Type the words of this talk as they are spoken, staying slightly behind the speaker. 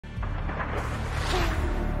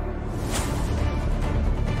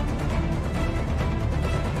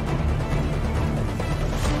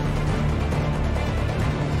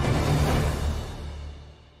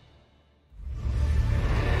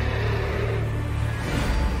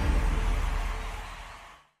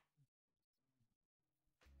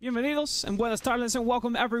Bienvenidos and buenas tardes, and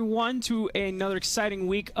welcome everyone to another exciting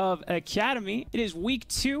week of Academy. It is week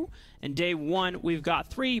 2 and day 1. We've got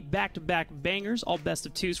 3 back-to-back bangers, all best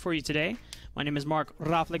of 2s for you today. My name is Mark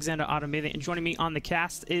Ralph Alexander Automede, and joining me on the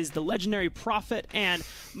cast is the legendary prophet and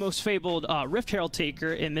most fabled Rift Herald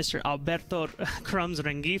taker in Mr. Alberto Crumbs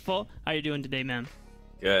Rengifo. How you doing today, man?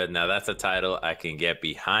 Good. Now that's a title I can get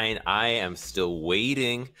behind. I am still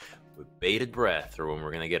waiting with bated breath for when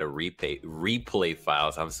we're gonna get a replay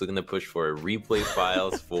files. I'm still gonna push for replay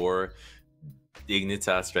files for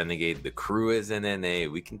Dignitas Renegade. The crew is in NA.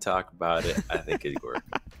 We can talk about it. I think it'd work.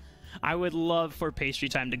 I would love for Pastry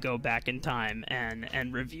Time to go back in time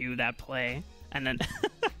and review that play, and then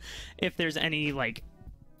if there's any like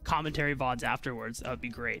commentary VODs afterwards, that would be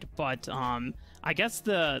great. But I guess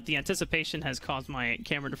the anticipation has caused my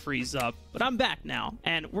camera to freeze up, but I'm back now,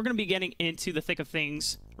 and we're going to be getting into the thick of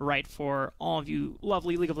things right for all of you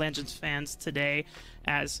lovely League of Legends fans today.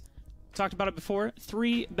 As talked about it before,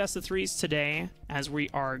 3 best of 3s today as we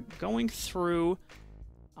are going through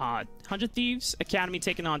 100 Thieves Academy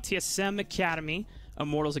taking on TSM Academy,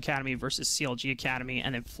 Immortals Academy versus CLG Academy,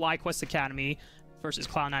 and then FlyQuest Academy versus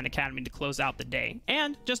Cloud9 Academy to close out the day.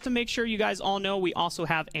 And just to make sure you guys all know, we also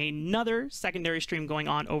have another secondary stream going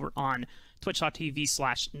on over on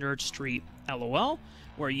twitch.tv/nerdstreetlol,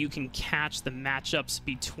 where you can catch the matchups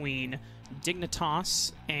between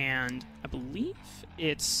Dignitas and I believe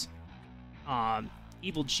it's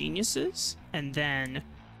Evil Geniuses, and then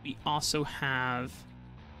we also have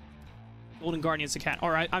Golden Guardians Academy,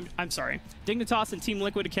 or I'm sorry, Dignitas and Team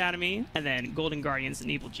Liquid Academy, and then Golden Guardians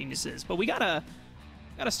and Evil Geniuses. But we gotta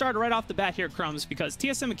start right off the bat here, Crumbs, because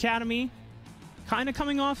TSM Academy kind of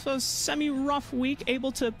coming off a semi-rough week,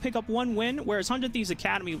 able to pick up 1 win, whereas 100 Thieves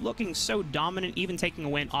Academy looking so dominant, even taking a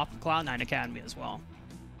win off of Cloud9 Academy as well.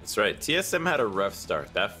 That's right. TSM had a rough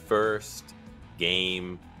start. That first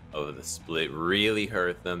game of the split really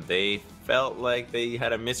hurt them. They felt like they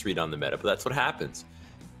had a misread on the meta, but that's what happens.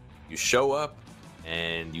 You show up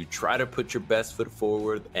and you try to put your best foot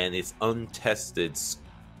forward, and it's untested.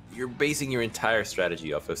 You're basing your entire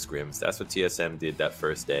strategy off of scrims. That's what TSM did that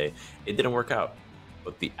first day. It didn't work out,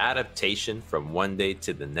 but the adaptation from one day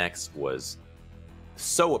to the next was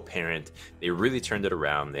so apparent. They really turned it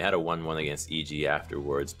around. They had a 1-1 against EG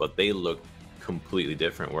afterwards, but they looked completely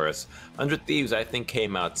different, whereas 100 Thieves, I think,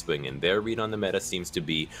 came out swinging. Their read on the meta seems to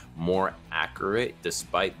be more accurate,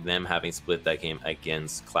 despite them having split that game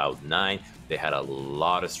against Cloud9. They had a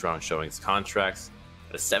lot of strong showings. Contracts,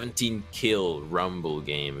 a 17-kill Rumble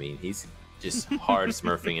game. I mean, he's just hard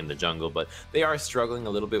smurfing in the jungle, but they are struggling a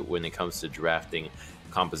little bit when it comes to drafting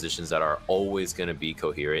compositions that are always going to be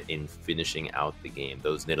coherent in finishing out the game.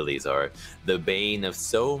 Those Nidalees are the bane of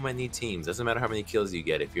so many teams. Doesn't matter how many kills you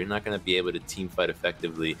get. If you're not going to be able to team fight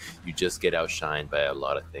effectively, you just get outshined by a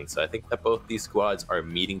lot of things. So I think that both these squads are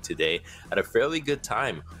meeting today at a fairly good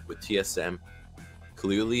time, with TSM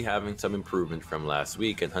clearly having some improvement from last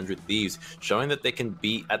week, and 100 Thieves showing that they can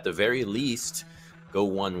be, at the very least, go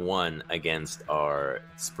 1-1 against our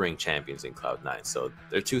spring champions in Cloud9. So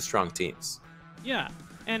they're 2 strong teams. Yeah,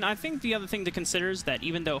 and I think the other thing to consider is that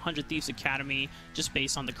even though 100 Thieves Academy, just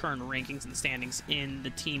based on the current rankings and standings in the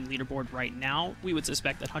team leaderboard right now, we would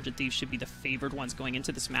suspect that 100 Thieves should be the favored ones going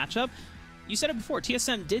into this matchup. You said it before,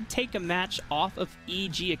 TSM did take a match off of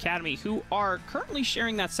EG Academy, who are currently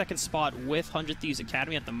sharing that second spot with 100 Thieves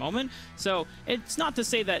Academy at the moment. So it's not to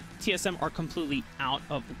say that TSM are completely out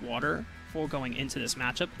of the water for going into this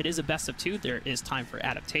matchup. It is a best of 2. There is time for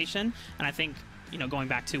adaptation. And I think, you know, going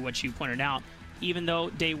back to what you pointed out, even though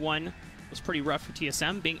day 1 was pretty rough for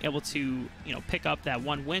TSM, being able to, you know, pick up that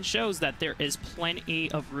 1 win shows that there is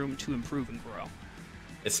plenty of room to improve and grow.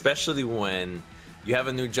 Especially when you have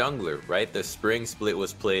a new jungler, right? The spring split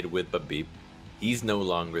was played with Babib. He's no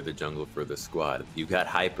longer the jungler for the squad. You got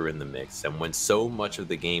Hyper in the mix, and when so much of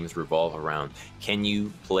the games revolve around, can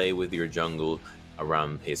you play with your jungle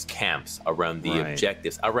around his camps, around the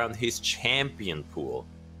objectives, around his champion pool?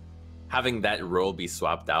 Having that role be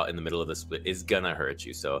swapped out in the middle of the split is gonna hurt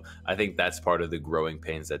you. So I think that's part of the growing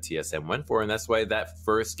pains that TSM went for, and that's why that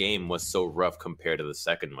first game was so rough compared to the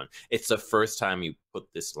second one. It's the first time you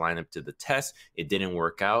put this lineup to the test. It didn't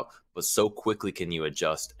work out, but so quickly can you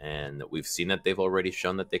adjust, and we've seen that they've already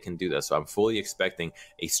shown that they can do that. So I'm fully expecting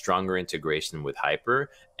a stronger integration with Hyper,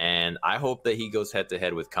 and I hope that he goes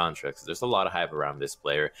head-to-head with Contracts. There's a lot of hype around this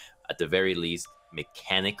player. At the very least,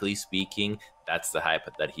 mechanically speaking, that's the hype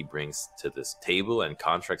that he brings to this table, and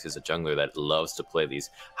Contracts is a jungler that loves to play these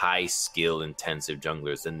high skill intensive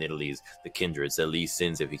junglers, the Nidalees, the Kindreds, the Lee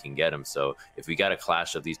Sins if he can get them. So if we got a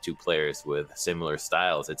clash of these 2 players with similar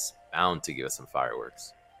styles, it's bound to give us some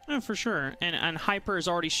fireworks. For sure. And Hyper has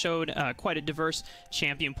already showed quite a diverse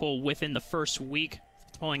champion pool within the first week,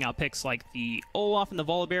 pulling out picks like the Olaf and the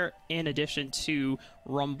Volibear, in addition to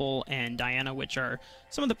Rumble and Diana, which are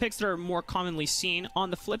some of the picks that are more commonly seen.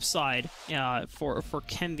 On the flip side, for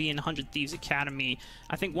Kenvi and 100 Thieves Academy,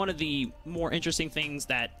 I think one of the more interesting things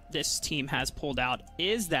that this team has pulled out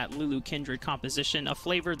is that Lulu Kindred composition, a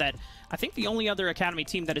flavor that I think the only other Academy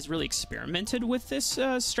team that has really experimented with this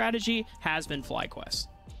strategy has been FlyQuest.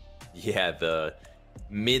 Yeah, the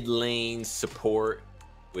mid lane support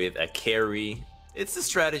with a carry. It's the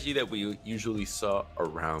strategy that we usually saw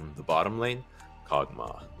around the bottom lane.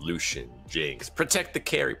 Kog'Maw, Lucian, Jinx. Protect the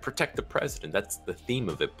carry, protect the president. That's the theme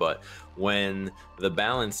of it. But when the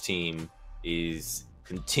balance team is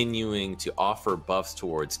continuing to offer buffs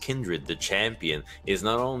towards Kindred, the champion is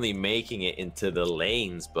not only making it into the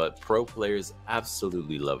lanes, but pro players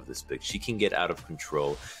absolutely love this pick. She can get out of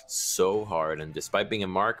control so hard, and despite being a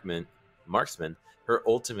marksman, her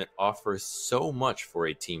ultimate offers so much for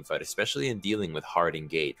a team fight, especially in dealing with hard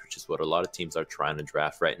engage, which is what a lot of teams are trying to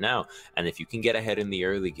draft right now. And if you can get ahead in the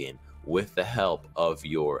early game with the help of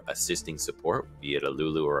your assisting support, be it a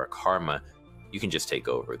Lulu or a Karma, you can just take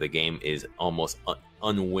over. The game is almost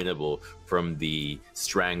unwinnable from the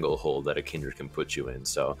stranglehold that a Kindred can put you in.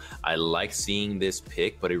 So I like seeing this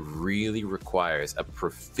pick, but it really requires a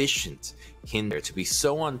proficient Kindred to be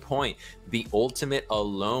so on point. The ultimate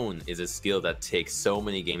alone is a skill that takes so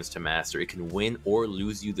many games to master. It can win or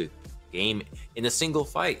lose you the game in a single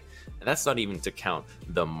fight. And that's not even to count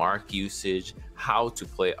the mark usage, how to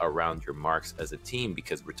play around your marks as a team,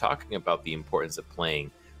 because we're talking about the importance of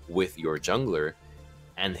playing with your jungler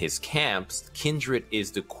and his camps. Kindred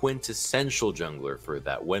is the quintessential jungler for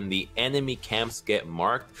that. When the enemy camps get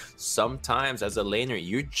marked, sometimes as a laner,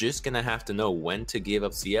 you're just gonna have to know when to give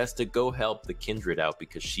up CS to go help the Kindred out,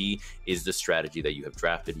 because she is the strategy that you have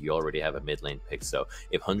drafted. You already have a mid lane pick. So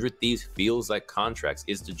if 100 Thieves feels like Contracts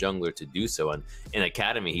is the jungler to do so, and in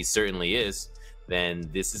Academy he certainly is, then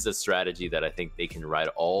this is a strategy that I think they can ride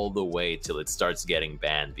all the way till it starts getting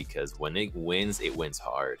banned, because when it wins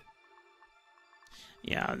hard.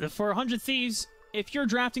 Yeah, for 100 Thieves, if you're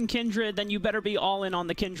drafting Kindred, then you better be all in on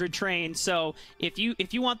the Kindred train. So if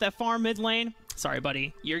you want that farm mid lane, sorry,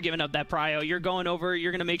 buddy, you're giving up that prio. You're going over,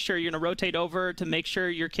 you're going to make sure you're going to rotate over to make sure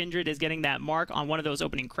your Kindred is getting that mark on one of those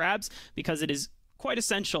opening crabs, because it is quite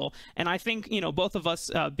essential. And I think, you know, both of us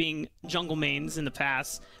being jungle mains in the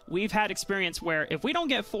past, we've had experience where if we don't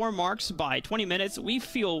get 4 marks by 20 minutes, we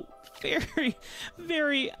feel very,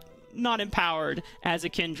 very not empowered as a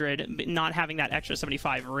Kindred, not having that extra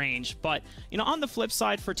 75 range. But, you know, on the flip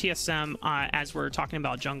side for TSM, as we're talking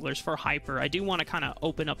about junglers for Hyper, I do want to kind of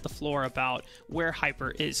open up the floor about where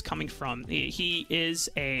Hyper is coming from. He is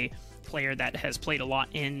a player that has played a lot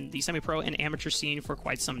in the semi-pro and amateur scene for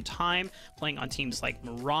quite some time, playing on teams like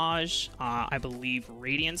Mirage, I believe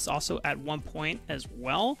Radiance also at one point as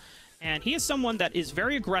well. And he is someone that is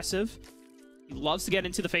very aggressive. He loves to get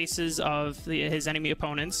into the faces of his enemy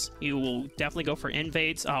opponents. He will definitely go for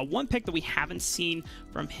invades. One pick that we haven't seen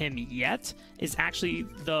from him yet is actually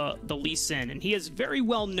the Lee Sin, and he is very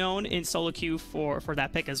well known in solo queue for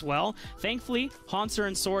that pick as well. Thankfully, Hanser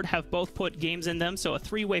and Sword have both put games in them, so a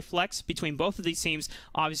 3-way flex between both of these teams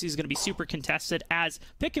obviously is going to be super contested, as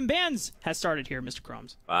pick and bans has started here, Mr.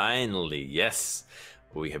 Chromes. Finally, yes.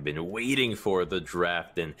 We have been waiting for the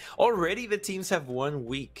draft, and already the teams have 1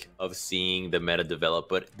 week of seeing the meta develop.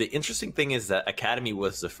 But the interesting thing is that Academy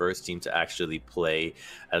was the first team to actually play,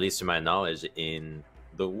 at least to my knowledge, in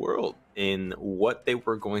the world, in what they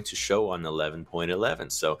were going to show on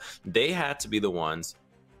 11.11. So they had to be the ones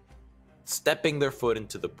stepping their foot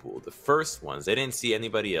into the pool, the first ones. They didn't see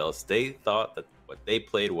anybody else. They thought that what they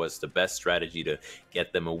played was the best strategy to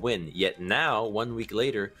get them a win. Yet now, 1 week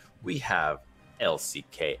later, we have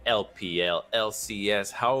LCK, LPL,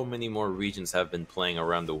 LCS, how many more regions have been playing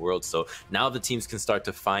around the world? So now the teams can start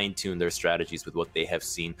to fine-tune their strategies with what they have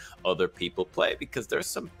seen other people play, because there's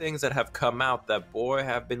some things that have come out that, boy,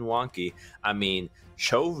 have been wonky. I mean,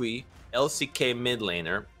 Chovy, LCK mid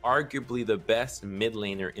laner, arguably the best mid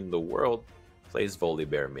laner in the world, plays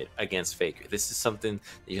Volibear mid against Faker. This is something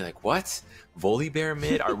that you're like, what? Volibear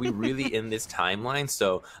mid? Are we really in this timeline?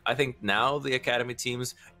 So I think now the Academy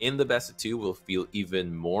teams in the best of 2 will feel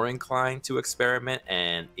even more inclined to experiment,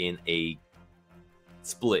 and in a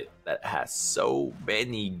split that has so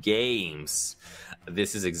many games,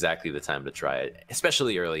 this is exactly the time to try it,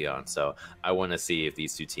 especially early on. So I want to see if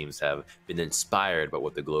these 2 teams have been inspired by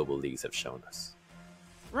what the global leagues have shown us.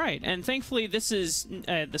 Right, and thankfully this is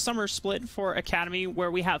the summer split for Academy, where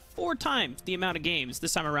we have 4 times the amount of games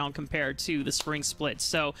this time around compared to the spring split.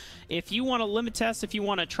 So if you want to limit test, if you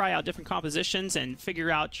want to try out different compositions and figure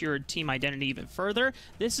out your team identity even further,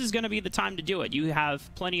 this is going to be the time to do it. You have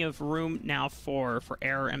plenty of room now for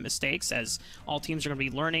error and mistakes, as all teams are going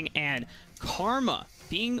to be learning. And Karma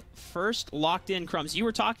being first locked in, Crumbs, you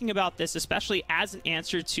were talking about this especially as an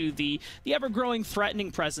answer to the ever-growing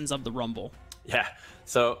threatening presence of the Rumble. Yeah,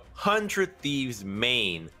 so 100 Thieves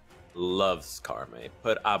main loves Karma.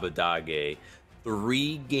 Put Abadage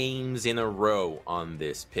 3 games in a row on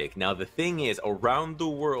this pick. Now, the thing is, around the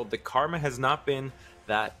world, the Karma has not been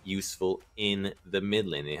that useful in the mid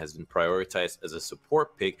lane. It has been prioritized as a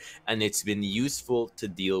support pick, and it's been useful to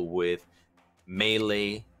deal with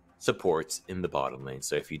melee supports in the bottom lane.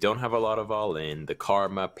 So if you don't have a lot of all-in, the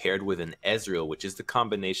Karma paired with an Ezreal, which is the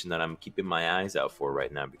combination that I'm keeping my eyes out for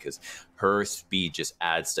right now, because her speed just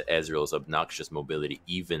adds to Ezreal's obnoxious mobility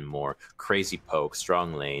even more. Crazy poke,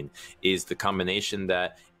 strong lane is the combination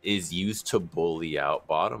that is used to bully out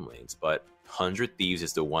bottom lanes. But 100 Thieves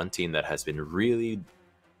is the one team that has been really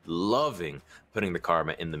loving putting the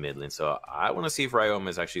Karma in the mid lane. So I want to see if Ryoma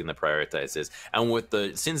is actually going to prioritize this. And with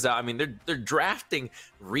the Xin Zhao, I mean, they're drafting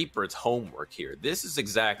Reaper's homework here. This is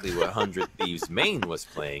exactly what 100 Thieves main was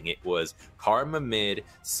playing. It was Karma mid,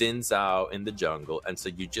 Xin Zhao in the jungle, and so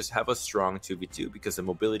you just have a strong 2v2 because the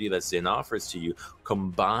mobility that Xin offers to you,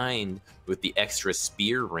 combined with the extra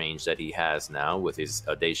spear range that he has now with his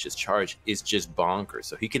audacious charge, is just bonkers.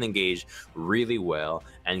 So he can engage really well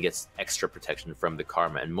and gets extra protection from the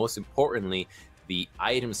Karma. And most importantly, the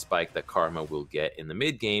item spike that Karma will get in the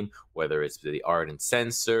mid game, whether it's the Ardent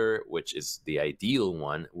Sensor, which is the ideal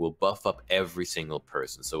one, will buff up every single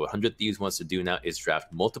person. So what 100 Thieves wants to do now is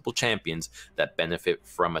draft multiple champions that benefit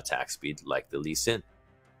from attack speed, like the Lee Sin.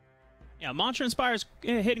 Yeah, Mantra Inspire's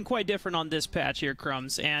hitting quite different on this patch here,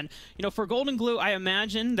 Crumbs. And, you know, for Golden Glue, I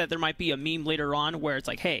imagine that there might be a meme later on where it's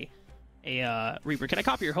like, hey, Reaper, can I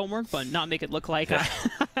copy your homework but not make it look like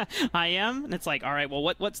I am? And it's like, all right, well,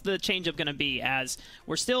 what's the change-up going to be, as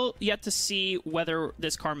we're still yet to see whether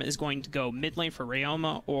this Karma is going to go mid lane for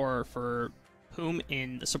Ryoma or for Whom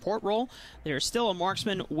in the support role. There's still a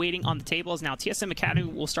marksman waiting on the table, as now TSM Academy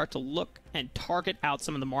will start to look and target out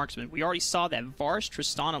some of the marksmen. We already saw that Varus,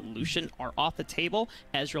 Tristana, Lucian are off the table,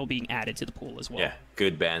 Ezreal being added to the pool as well. Yeah,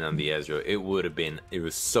 good ban on the Ezreal. It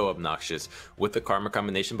was so obnoxious with the Karma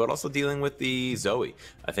combination, but also dealing with the Zoe.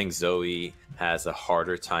 I think Zoe has a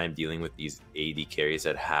harder time dealing with these AD carries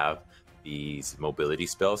that have these mobility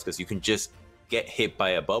spells, because you can just get hit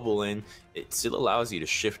by a bubble and it still allows you to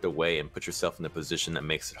shift away and put yourself in a position that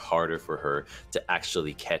makes it harder for her to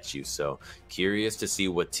actually catch you. So curious to see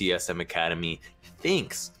what TSM Academy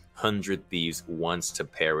thinks 100 Thieves wants to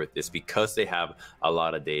pair with this, because they have a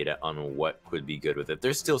lot of data on what could be good with it.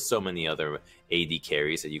 There's still so many other AD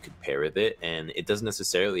carries that you could pair with it, and it doesn't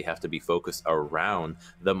necessarily have to be focused around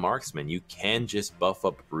the marksman. You can just buff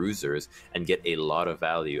up bruisers and get a lot of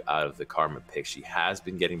value out of the Karma pick. She has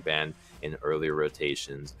been getting banned in earlier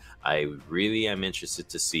rotations. I really am interested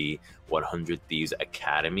to see what 100 Thieves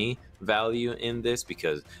Academy value in this,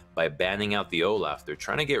 because by banning out the Olaf, they're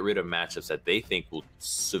trying to get rid of matchups that they think will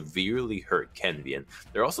severely hurt Kenvi. And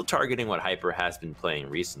they're also targeting what Hyper has been playing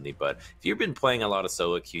recently. But if you've been playing a lot of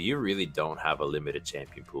solo queue, you really don't have a limited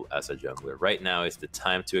champion pool as a jungler. Right now is the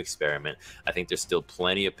time to experiment. I think there's still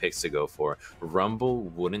plenty of picks to go for. Rumble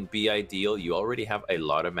wouldn't be ideal. You already have a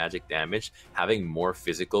lot of magic damage. Having more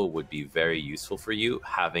physical would be very useful for you,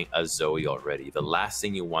 having a Zoe already. The last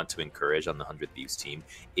thing you want to encourage on the 100 Thieves team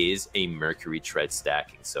is a Mercury Tread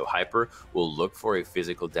stacking. So Hyper will look for a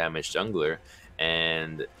physical damage jungler,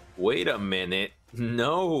 and wait a minute,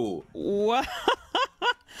 no. What?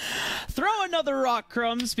 Throw another rock,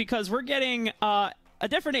 Crumbs, because we're getting a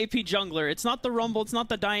different AP jungler. It's not the Rumble, it's not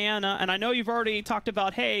the Diana, and I know you've already talked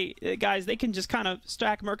about, hey, guys, they can just kind of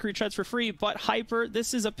stack Mercury Treads for free, but Hyper,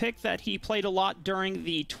 this is a pick that he played a lot during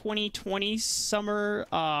the 2020 summer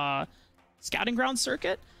scouting ground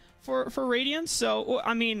circuit for Radiance. So,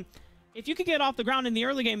 I mean, if you could get off the ground in the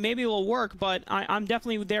early game, maybe it will work, but I'm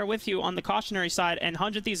definitely there with you on the cautionary side. And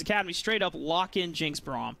 100 Thieves Academy straight up lock in Jinx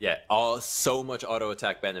Braum. Yeah, so much auto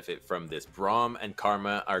attack benefit from this. Braum and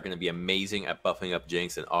Karma are going to be amazing at buffing up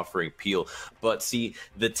Jinx and offering peel. But see,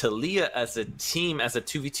 the Taliyah as a team, as a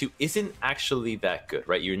 2v2, isn't actually that good,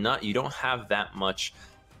 right? You don't have that much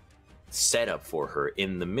setup for her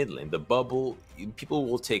in the mid lane. The bubble, people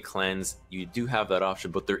will take cleanse. You do have that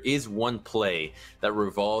option, but there is one play that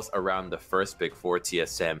revolves around the first pick for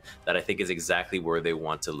TSM that I think is exactly where they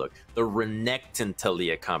want to look. The Renekton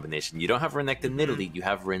Taliyah combination. You don't have Renekton Nidalee, you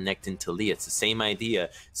have Renekton Taliyah. It's the same idea.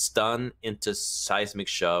 Stun into seismic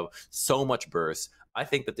shove, so much burst. I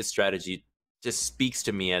think that this strategy just speaks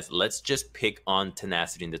to me as, let's just pick on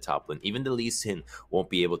tenacity in the top lane. Even the Lee Sin won't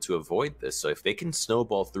be able to avoid this. So if they can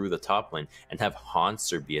snowball through the top lane and have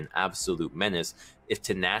Haunter be an absolute menace, if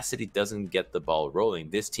tenacity doesn't get the ball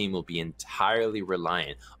rolling, this team will be entirely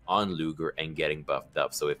reliant on Luger and getting buffed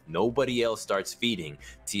up. So if nobody else starts feeding,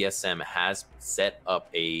 TSM has set up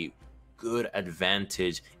a good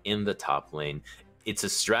advantage in the top lane. It's a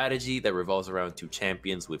strategy that revolves around two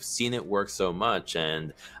champions. We've seen it work so much,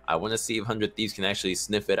 and I want to see if 100 Thieves can actually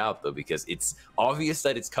sniff it out, though, because it's obvious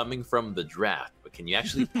that it's coming from the draft. But can you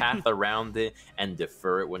actually path around it and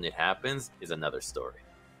defer it when it happens is another story.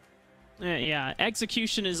 Yeah,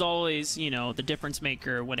 execution is always, you know, the difference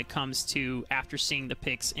maker when it comes to after seeing the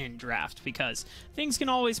picks in draft, because things can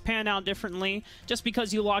always pan out differently. Just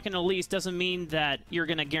because you lock in a lease doesn't mean that you're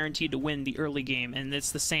going to guarantee to win the early game, and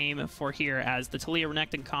it's the same for here as the Taliyah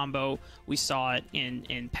Renekton combo. We saw it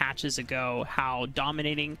in patches ago, how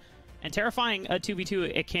dominating and terrifying a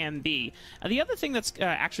 2v2 it can be. The other thing that's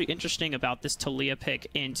actually interesting about this Taliyah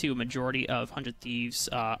pick into a majority of 100 Thieves,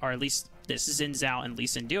 or at least this is Xin Zhao and Lee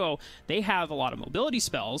Sin duo, they have a lot of mobility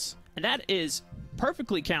spells, and that is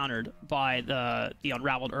perfectly countered by the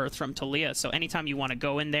Unraveled Earth from Taliyah. So anytime you want to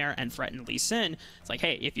go in there and threaten Lee Sin, it's like,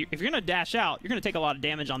 hey, if you're going to dash out, you're going to take a lot of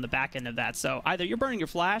damage on the back end of that. So either you're burning your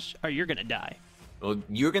flash or you're going to die. Well,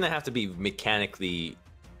 you're going to have to be mechanically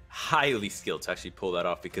highly skilled to actually pull that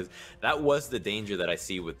off, because that was the danger that I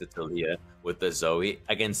see with the Taliyah, with the Zoe.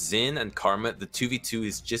 Against Xin and Karma, the 2v2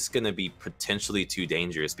 is just going to be potentially too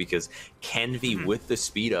dangerous, because Kenvi with the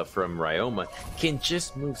speed up from Ryoma can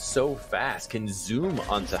just move so fast, can zoom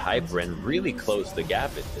onto Hyper and really close the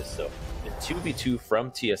gap in this. So the 2v2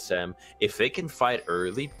 from TSM, if they can fight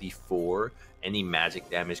early before any magic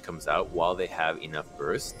damage comes out while they have enough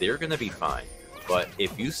burst, they're going to be fine. But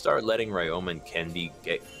if you start letting Ryoma and Kenvi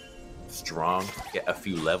get strong, get a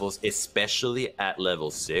few levels, especially at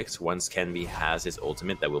level 6, once Kenvi has his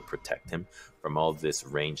ultimate that will protect him from all this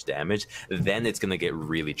range damage, then it's going to get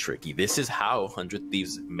really tricky. This is how 100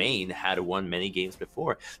 Thieves main had won many games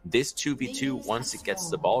before. This 2v2, once it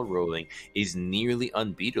gets the ball rolling, is nearly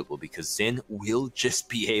unbeatable, because Xin will just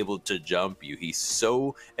be able to jump you. He's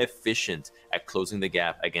so efficient at closing the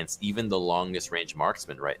gap against even the longest range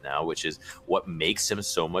marksman right now, which is what makes him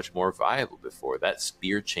so much more viable. Before that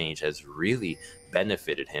spear change has really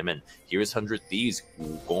benefited him, and here's 100 Thieves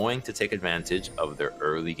going to take advantage of their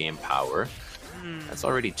early game power. That's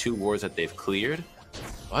already 2 wars that they've cleared,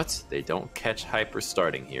 but they don't catch Hyper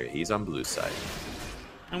starting here. He's on blue side.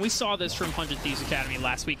 And we saw this from 100 Thieves Academy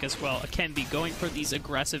last week as well. Kenvi going for these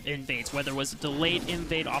aggressive invades, whether it was a delayed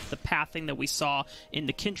invade off the pathing that we saw in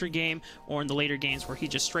the Kindred game, or in the later games where he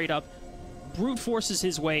just straight up brute forces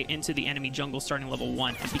his way into the enemy jungle starting level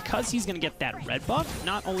 1. And because he's going to get that red buff,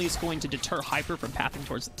 not only is going to deter Hyper from pathing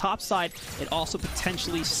towards the top side, it also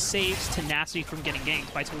potentially saves Tenacity from getting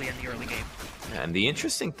ganked by Taliyah in the early game. And the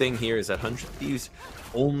interesting thing here is that 100 Thieves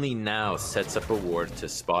only now sets up a ward to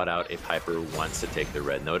spot out if Hyper wants to take the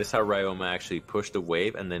red. Notice how Ryoma actually pushed a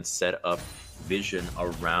wave and then set up vision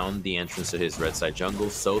around the entrance to his red side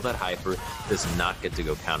jungle so that Hyper does not get to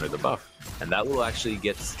go counter the buff. And that will actually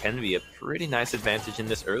get Kenvi a pretty nice advantage in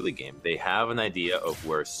this early game. They have an idea of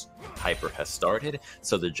where Hyper has started,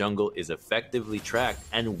 so the jungle is effectively tracked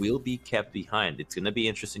and will be kept behind. It's going to be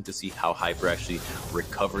interesting to see how Hyper actually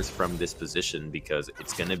recovers from this position, because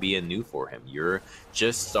it's going to be a new for him. You're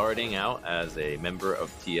just starting out as a member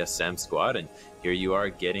of TSM squad, and here you are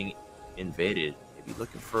getting invaded. Maybe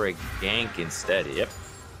looking for a gank instead. Yep.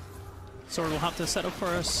 Sword will have to set up for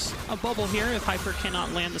us a bubble here if Hyper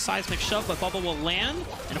cannot land the seismic shove, but bubble will land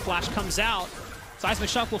and a flash comes out. Seismic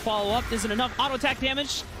shove will follow up. Isn't enough auto attack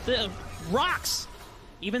damage. The rocks,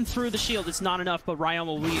 even through the shield, it's not enough, but Ryoma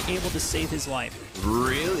will be able to save his life.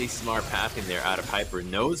 Really smart pathing there out of Hyper.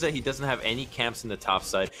 Knows that he doesn't have any camps in the top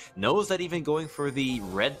side. Knows that even going for the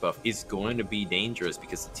red buff is going to be dangerous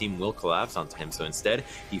because the team will collapse onto him. So instead,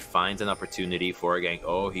 he finds an opportunity for a gank.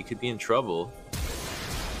 Oh, he could be in trouble.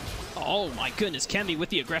 Oh my goodness, Kemi with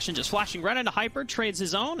the aggression just flashing right into Hyper, trades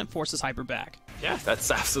his own and forces Hyper back. Yeah,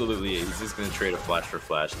 that's absolutely it. He's just going to trade a flash for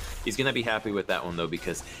flash. He's going to be happy with that one, though,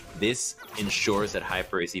 because this ensures that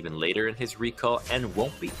Hyper is even later in his recall and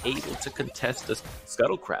won't be able to contest the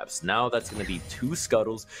Scuttle Crabs. Now that's going to be 2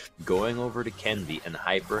 Scuttles going over to Kenvi, and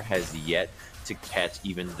Hyper has yet to catch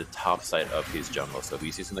even the top side of his jungle. So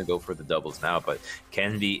he's just going to go for the doubles now, but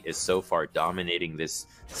Kenvi is so far dominating this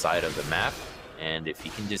side of the map. And if he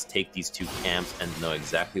can just take these 2 camps and know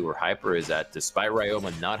exactly where Hyper is at, despite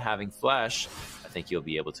Ryoma not having flash, I think he'll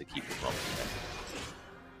be able to keep him up.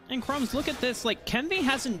 And Crumbs, look at this. Like, Kenvi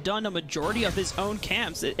hasn't done a majority of his own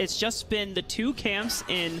camps. It's just been the 2 camps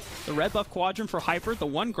in the red buff quadrant for Hyper, the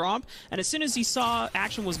 1 Gromp. And as soon as he saw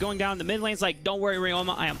action was going down in the mid lane, he's like, don't worry,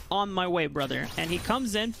 Ryoma, I am on my way, brother. And he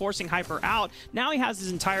comes in, forcing Hyper out. Now he has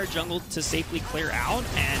his entire jungle to safely clear out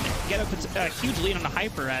and get a huge lead on the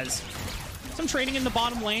Hyper as some trading in the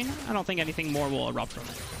bottom lane. I don't think anything more will erupt from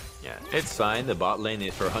it. Yeah, it's fine. The bot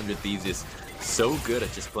lane for 100 Thieves is so good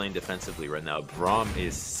at just playing defensively right now. Braum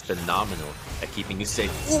is phenomenal at keeping you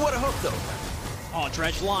safe. Ooh, what a hook, though! Oh,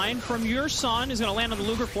 dredge line from your son is going to land on the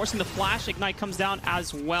Luger, forcing the flash. Ignite comes down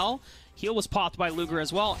as well. Heal was popped by Luger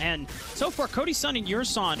as well. And so far, Cody's son and your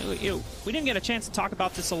son, we didn't get a chance to talk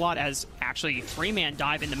about this a lot as actually 3-man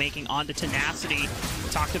dive into making onto Tenacity. We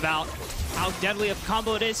talked about how deadly of a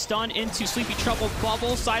combo it is. Stun into Sleepy Trouble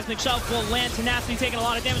Bubble. Seismic Shove will land. Tenacity taking a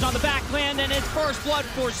lot of damage on the backland, and it's first blood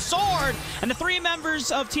for Sword. And the 3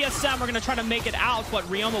 members of TSM are going to try to make it out, but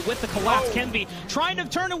Ryoma with the collapse. Kenvi trying to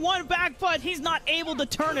turn it 1 back, but he's not able to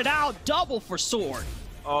turn it out. Double for Sword.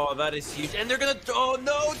 Oh, that is huge. And they're going to... Oh,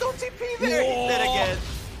 no, don't TP there. He's dead again.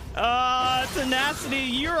 Tenacity,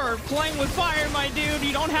 you're playing with fire, my dude.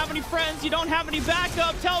 You don't have any friends. You don't have any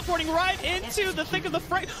backup. Teleporting right into the thick of the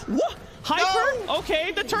fray. What? Hyper? No.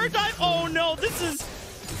 Okay, the turn dive. Oh, no, this is...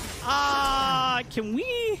 Can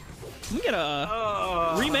we get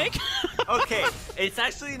a remake? Okay, it's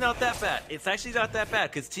actually not that bad. It's actually not that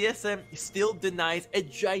bad because TSM still denies a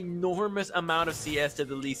ginormous amount of CS to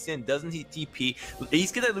the Lee Sin. Doesn't he TP?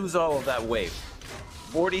 He's going to lose all of that wave.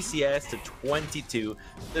 40 CS to 22.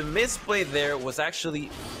 The misplay there was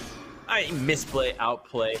actually... misplay,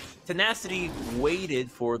 outplay. Tenacity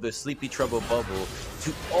waited for the Sleepy Trouble bubble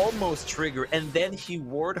to almost trigger, and then he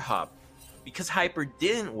ward hopped. Because Hyper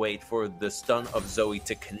didn't wait for the stun of Zoe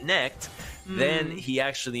to connect, then he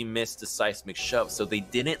actually missed the Seismic Shove. So they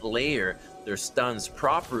didn't layer their stuns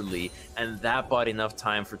properly, and that bought enough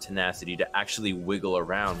time for Tenacity to actually wiggle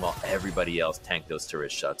around while everybody else tanked those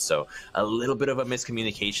turret shots. So a little bit of a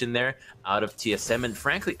miscommunication there out of TSM, and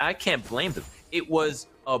frankly, I can't blame them. It was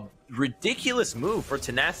a ridiculous move for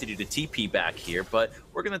Tenacity to TP back here, but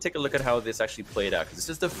we're going to take a look at how this actually played out, because this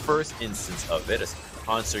is the first instance of it as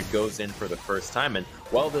Hanser goes in for the first time, and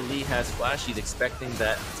while the Lee has flash, he's expecting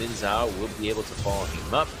that Xin Zhao will be able to follow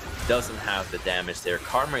him up. Doesn't have the damage there.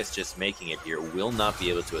 Karma is just making it here, will not be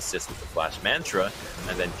able to assist with the flash mantra,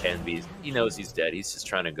 and then Kenvi, he knows he's dead. He's just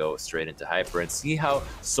trying to go straight into Hyper and see how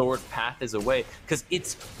Sword path is away, because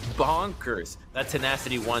it's bonkers that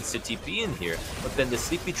Tenacity wants to TP in here, but then the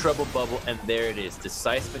Sleepy Trouble bubble, and there it is. The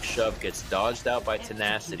Seismic Shove gets dodged out by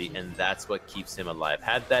Tenacity, and that's what keeps him alive.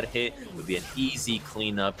 Had that hit, it would be an easy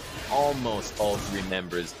cleanup. Almost all 3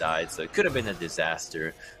 members died, so it could have been a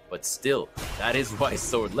disaster. But still, that is why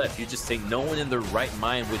Sword left. You just think no one in their right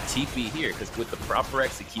mind would TP here, because with the proper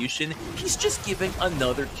execution, he's just giving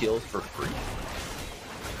another kill for free.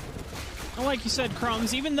 Like you said,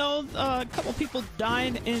 Crumbs, even though a couple people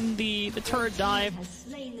died in the turret dive,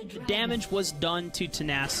 the damage was done to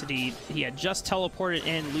Tenacity. He had just teleported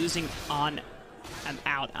in, losing on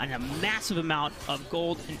a massive amount of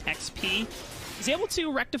gold and XP. He's able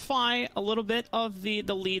to rectify a little bit of the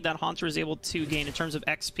lead that Haunter is able to gain in terms of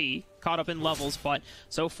XP, caught up in levels, but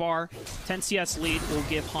so far, 10 CS lead will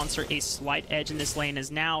give Haunter a slight edge in this lane, as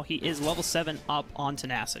now he is level 7 up on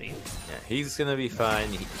Tenacity. Yeah, he's going to be fine.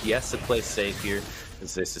 He has to play safe here,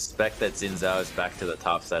 because they suspect that Xin Zhao is back to the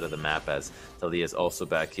top side of the map, as Talia is also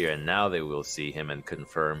back here, and now they will see him and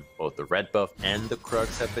confirm both the red buff and the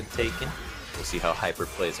Krugs have been taken. We'll see how Hyper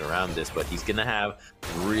plays around this, but he's going to have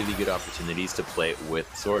really good opportunities to play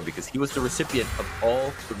with Sword, because he was the recipient of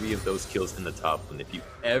all 3 of those kills in the top lane. If you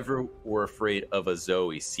ever were afraid of a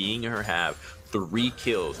Zoe, seeing her have 3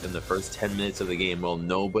 kills in the first 10 minutes of the game while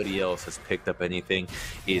nobody else has picked up anything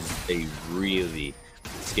is a really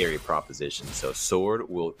scary proposition. So Sword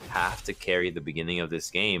will have to carry the beginning of this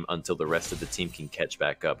game until the rest of the team can catch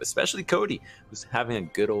back up, especially Cody, who's having a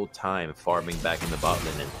good old time farming back in the bot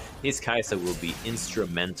lane, and his Kai'Sa will be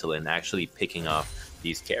instrumental in actually picking off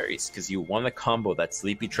these carries, because you want to combo that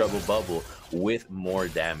Sleepy Trouble bubble with more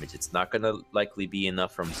damage. It's not going to likely be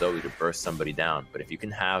enough from Zoe to burst somebody down, but if you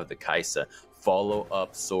can have the Kai'Sa follow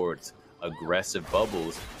up swords, aggressive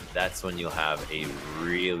bubbles, that's when you'll have a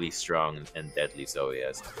really strong and deadly Zoe.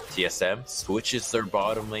 As TSM switches their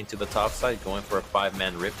bottom lane to the top side, going for a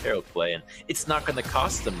 5-man Rift Herald play, and it's not going to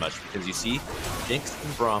cost them much because you see Jinx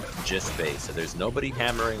and Braum just base, so there's nobody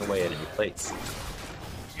hammering away at any plates.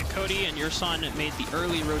 Cody and your son made the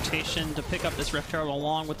early rotation to pick up this Rift Herald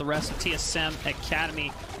along with the rest of TSM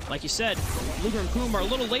Academy. Like you said, Luger and Poom are a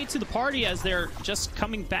little late to the party as they're just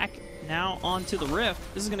coming back now onto the Rift.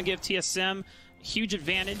 This is going to give TSM a huge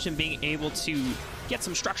advantage in being able to get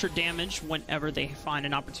some structured damage whenever they find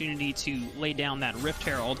an opportunity to lay down that Rift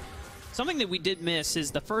Herald. Something that we did miss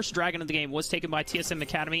is the first dragon of the game was taken by TSM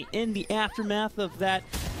Academy in the aftermath of that,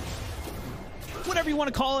 whatever you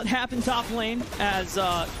want to call it, happened top lane as,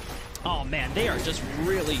 oh man, they are just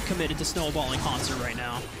really committed to snowballing Hanser right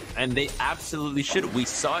now. And they absolutely should. We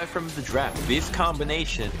saw it from the draft. This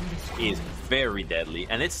combination is very deadly,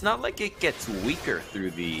 and it's not like it gets weaker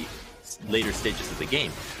through the later stages of the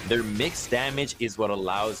game. Their mixed damage is what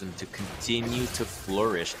allows them to continue to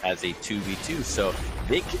flourish as a 2v2, so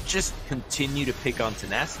they could just continue to pick on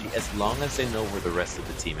Tenacity as long as they know where the rest of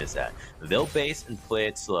the team is at. They'll base and play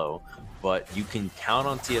it slow, but you can count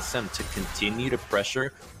on TSM to continue to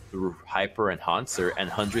pressure through Hyper and Hanser, and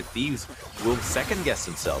 100 Thieves will second guess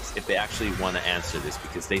themselves if they actually want to answer this,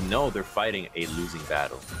 because they know they're fighting a losing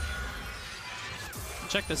battle.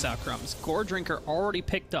 Check this out, Crumbs. Gore Drinker already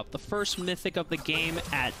picked up the first mythic of the game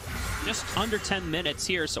at just under 10 minutes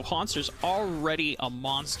here, so Hanser's already a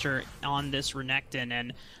monster on this Renekton,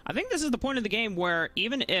 and I think this is the point of the game where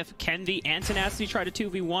even if Kenvi and Tenacity try to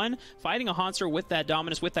 2v1, fighting a Hanser with that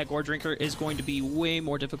dominance, with that Gore Drinker, is going to be way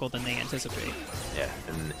more difficult than they anticipate. Yeah,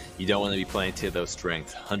 and you don't want to be playing to those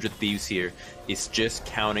strengths. 100 Thieves here is just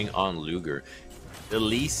counting on Luger. The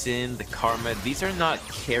Lee Sin, the Karma, these are not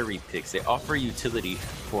carry picks. They offer utility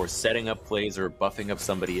for setting up plays or buffing up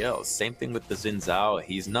somebody else. Same thing with the Xin Zhao.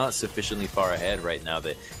 He's not sufficiently far ahead right now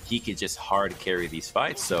that he could just hard carry these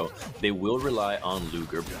fights. So they will rely on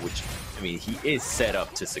Luger, which, I mean, he is set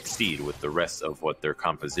up to succeed with the rest of what their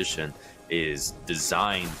composition is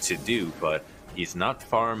designed to do, but he's not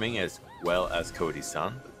farming as well as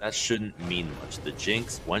Cody-san. That shouldn't mean much. The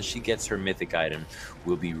Jinx, once she gets her mythic item,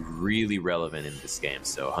 will be really relevant in this game.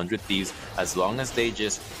 So 100 Thieves, as long as they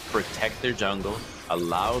just protect their jungle,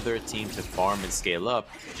 allow their team to farm and scale up,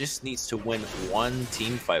 just needs to win one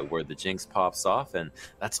team fight where the Jinx pops off, and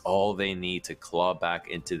that's all they need to claw back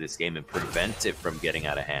into this game and prevent it from getting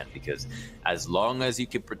out of hand. Because as long as you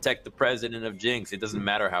can protect the president of Jinx, it doesn't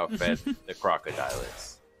matter how fed the crocodile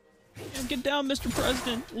is. And get down, Mr.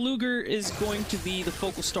 President. Luger is going to be the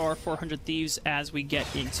focal star for 100 Thieves as we get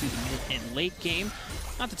into the mid and late game.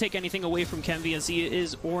 Not to take anything away from Kenvi, as he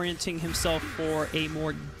is orienting himself for a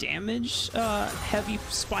more damage heavy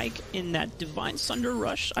spike in that Divine Sunder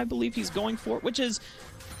Rush, I believe he's going for, which is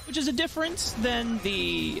a difference than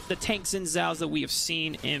the tanks and Zhaos that we have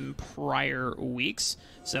seen in prior weeks.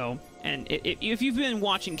 So, and if you've been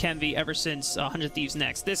watching Kenvi ever since 100 Thieves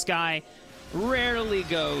Next, this guy rarely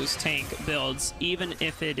goes tank builds, even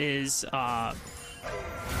if it is more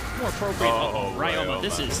appropriate. Oh, Ryoma,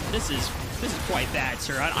 this is quite bad,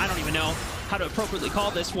 sir. I don't even know how to appropriately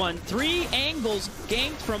call this one. 3 angles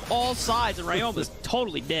ganked from all sides, and Ryoma's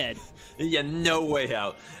totally dead. Yeah, no way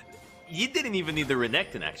out. You didn't even need the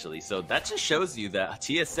Renekton, actually, so that just shows you that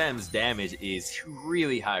TSM's damage is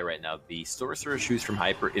really high right now. The Sorcerer's Shoes from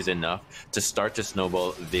Hyper is enough to start to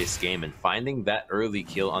snowball this game, and finding that early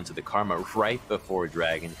kill onto the Karma right before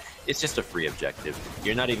Dragon, it's just a free objective.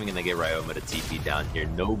 You're not even going to get Ryoma to TP down here.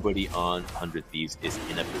 Nobody on 100 Thieves is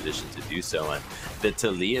in a position to do so, and the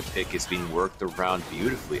Taliyah pick is being worked around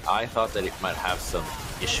beautifully. I thought that it might have some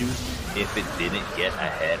issues if it didn't get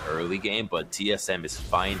ahead early game, but TSM is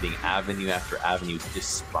finding avenue after avenue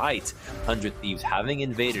despite 100 Thieves having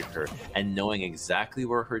invaded her and knowing exactly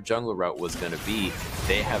where her jungle route was going to be.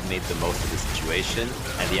 They have made the most of the situation,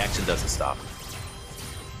 and the action doesn't stop.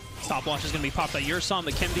 Stopwatch is going to be popped by Yurson,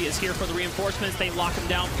 but Kenvi is here for the reinforcements. They lock him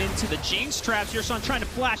down into the Jinx traps. Yurson trying to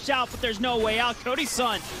flash out, but there's no way out.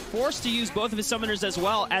 Cody-san forced to use both of his summoners as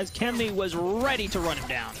well, as Kenvi was ready to run him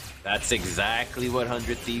down. That's exactly what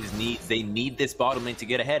 100 Thieves needs. They need this bottom lane to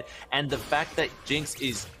get ahead. And the fact that Jinx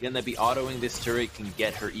is going to be autoing this turret can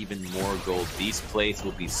get her even more gold. These plays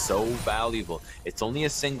will be so valuable. It's only a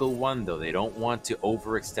single one, though. They don't want to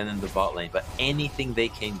overextend in the bot lane. But anything they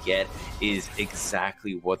can get is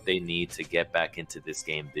exactly what they need to get back into this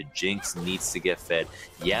game. The Jinx needs to get fed.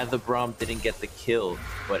 Yeah, the Braum didn't get the kill,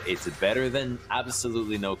 but it's better than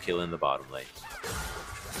absolutely no kill in the bottom lane.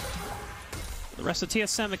 The rest of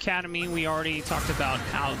TSM Academy, we already talked about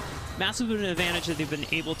how massive of an advantage that they've been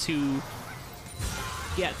able to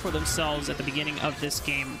get for themselves at the beginning of this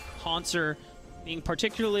game. Hauntzer being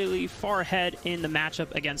particularly far ahead in the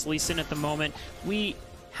matchup against Lee Sin at the moment. We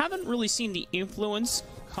haven't really seen the influence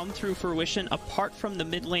come through fruition apart from the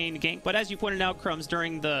mid lane gank, but as you pointed out, Crumbs,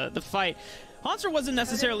 during the fight, Hauntzer wasn't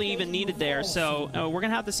necessarily even needed there, so we're going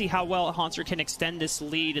to have to see how well Hauntzer can extend this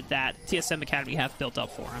lead that TSM Academy have built up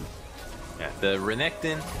for him. Yeah, the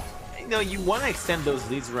Renekton, you know, you want to extend those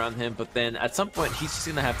leads around him, but then at some point he's just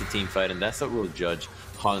going to have to team fight, and that's what we'll judge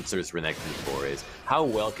Hauntzer's Renekton for, is how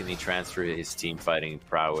well can he transfer his team fighting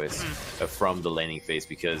prowess from the laning phase,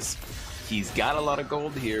 because he's got a lot of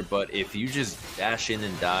gold here, but if you just dash in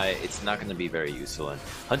and die, it's not going to be very useful. And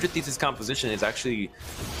 100 Thieves' composition is actually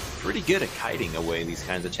pretty good at kiting away these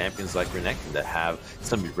kinds of champions like Renekton that have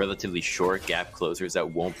some relatively short gap closers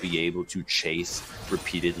that won't be able to chase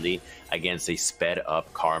repeatedly against a sped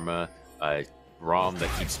up Karma Braum that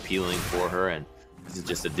keeps peeling for her. And this is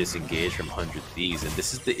just a disengage from 100 Thieves, and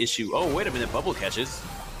this is the issue. Oh, wait a minute, Bubble catches.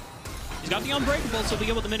 He's got the Unbreakable, so he'll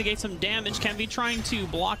be able to mitigate some damage. Kenvi trying to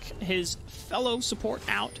block his fellow support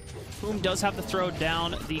out. Boom does have to throw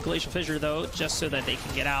down the Glacial Fissure, though, just so that they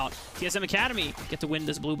can get out. TSM Academy get to win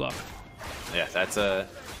this blue buff. Yeah, that's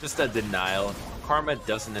just a denial. Karma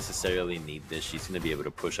doesn't necessarily need this. She's going to be able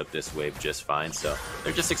to push up this wave just fine. So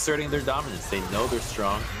they're just exerting their dominance. They know they're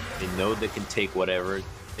strong. They know they can take whatever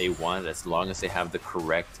they want as long as they have the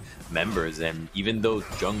correct members. And even though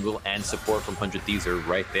jungle and support from 100 Thieves are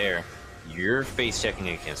right there, you're face checking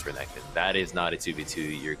against Renekton. That is not a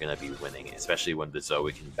 2v2 you're going to be winning, especially when the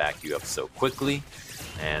Zoe can back you up so quickly.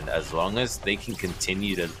 And as long as they can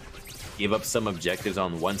continue to give up some objectives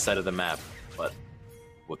on one side of the map, but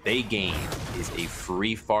what they gain is a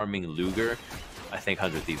free farming Luger, I think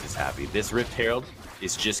 100 Thieves is happy. This Rift Herald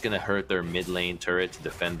is just going to hurt their mid lane turret to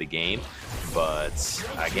defend the game. But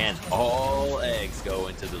again, all eggs go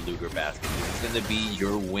into the Luger basket. This is going to be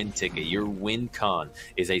your win ticket. Your win con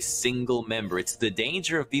is a single member. It's the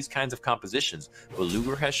danger of these kinds of compositions. But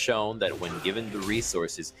Luger has shown that when given the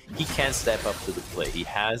resources, he can step up to the plate. He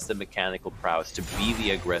has the mechanical prowess to be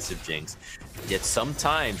the aggressive Jinx. Yet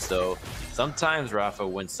sometimes, though, Rafa,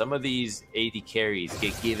 when some of these AD carries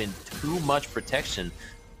get given too much protection,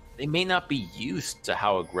 they may not be used to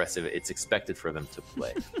how aggressive it's expected for them to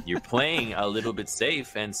play. You're playing a little bit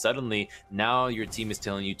safe, and suddenly now your team is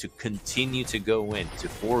telling you to continue to go in, to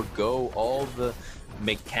forego all the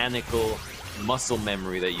mechanical muscle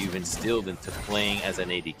memory that you've instilled into playing as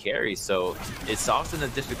an AD carry. So it's often a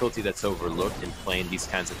difficulty that's overlooked in playing these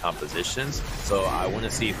kinds of compositions. So I want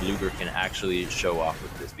to see if Luger can actually show off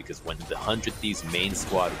with this, because when the 100 Thieves main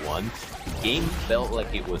squad won, the game felt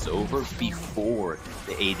like it was over before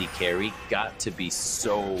the AD carry got to be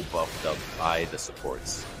so buffed up by the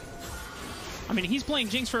supports. I mean, he's playing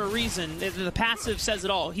Jinx for a reason. The passive says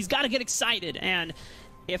it all. He's got to get excited, and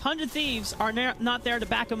if 100 Thieves are not there to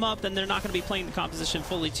back him up, then they're not going to be playing the composition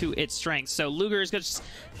fully to its strengths. So Luger is just,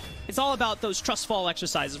 it's all about those trust fall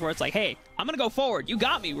exercises where it's like, hey, I'm going to go forward. You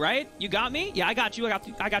got me, right? You got me? Yeah, I got you.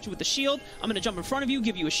 I got you with the shield. I'm going to jump in front of you,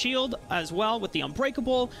 give you a shield as well with the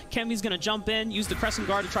Unbreakable. Kenvi's going to jump in, use the Crescent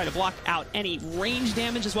Guard to try to block out any range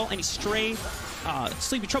damage as well, any stray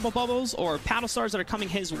Sleepy Trouble Bubbles or Paddle Stars that are coming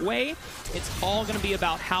his way. It's all going to be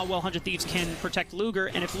about how well 100 Thieves can protect Luger,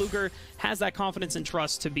 and if Luger has that confidence and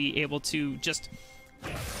trust to be able to just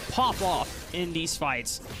pop off in these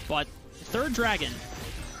fights. But third dragon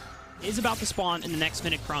is about to spawn in the next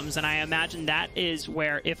minute, Crumbs, and I imagine that is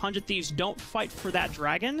where, if 100 Thieves don't fight for that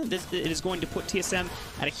dragon, it is going to put TSM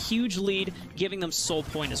at a huge lead, giving them soul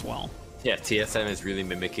point as well. Yeah, TSM is really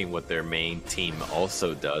mimicking what their main team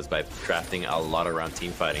also does by crafting a lot around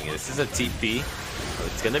team fighting. And this is a TP.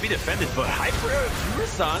 It's going to be defended, but Hyper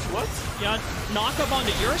Urson, what? Yeah, knock up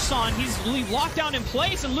onto Urson. He's locked down in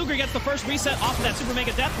place, and Luger gets the first reset off of that Super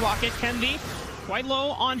Mega Death Rocket. Kenvi quite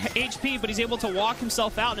low on HP, but he's able to walk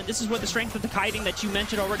himself out, and this is where the strength of the kiting that you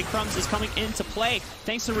mentioned already, Crumbs, is coming into play.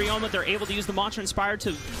 Thanks to Ryoma, they're able to use the Mantra Inspired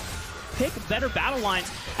to pick better battle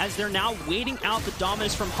lines as they're now waiting out the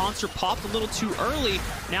dominance from Hanser. Popped a little too early.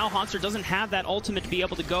 Now Hanser doesn't have that ultimate to be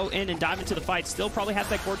able to go in and dive into the fight. Still probably has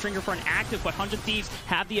that core trigger for an active, but 100 Thieves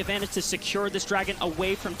have the advantage to secure this dragon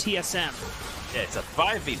away from TSM. Yeah, it's a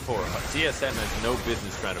 5v4. TSM has no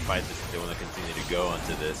business trying to fight this if they want to continue to go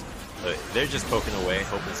onto this. They're just poking away,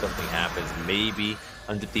 hoping something happens. Maybe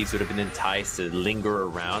 100 Thieves would have been enticed to linger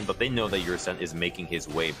around, but they know that Yurson is making his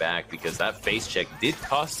way back because that face check did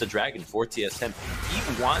cost the dragon for TSM.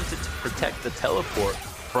 He wanted to protect the teleport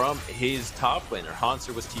from his top laner.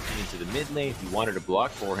 Hanser was TPing into the mid lane. He wanted to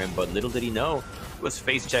block for him, but little did he know he was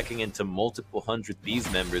face checking into multiple 100 Thieves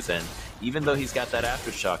members, and even though he's got that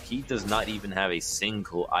aftershock, he does not even have a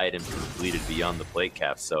single item completed beyond the plate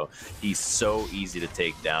cap, so he's so easy to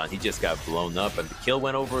take down. He just got blown up, and the kill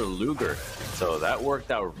went over Luger, so that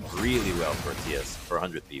worked out really well for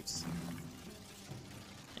 100 Thieves.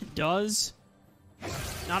 It does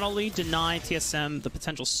not only deny TSM the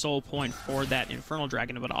potential soul point for that Infernal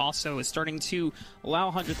Dragon, but also is starting to allow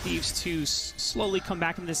 100 Thieves to slowly come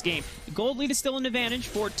back in this game. The gold lead is still an advantage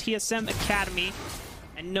for TSM Academy.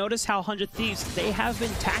 And notice how 100 Thieves, they have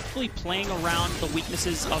been tactfully playing around the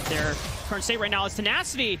weaknesses of their current state right now. As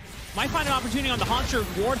Tenacity might find an opportunity on the Hanser,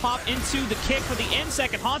 ward hop into the kick for the end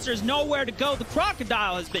second. Hanser has nowhere to go. The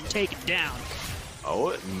Crocodile has been taken down. Oh,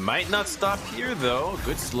 it might not stop here though.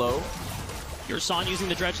 Good slow. Yurson using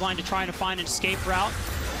the dredge line to try to find an escape route.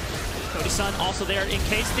 Cody Sun also there in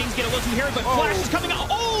case things get a little too hairy, but Flash is coming out.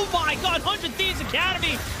 Oh my god, 100 Thieves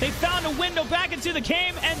Academy! They found a window back into the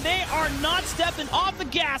game, and they are not stepping off the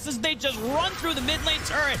gas as they just run through the mid lane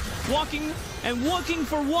turret, walking and looking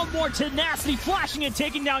for one more. Tenacity flashing and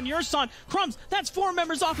taking down Yurson. Crumbs, that's 4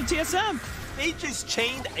 members off of TSM. They just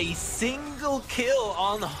chained a single kill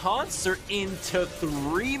on Hanser into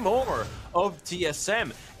 3 more of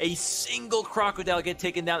TSM. A single Crocodile get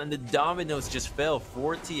taken down, and the dominoes just fell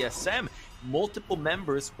for TSM. Multiple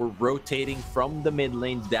members were rotating from the mid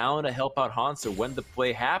lane down to help out Hanser when the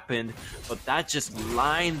play happened, but that just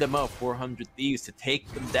lined them up for 100 Thieves to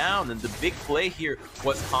take them down. And the big play here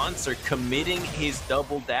was Hanser committing his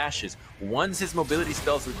double dashes. Once his mobility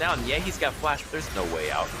spells were down, yeah, he's got flash, but there's no way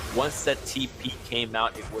out. Once that TP came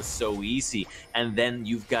out, it was so easy. And then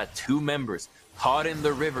you've got 2 members caught in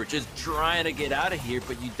the river, just trying to get out of here,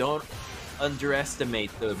 but you don't underestimate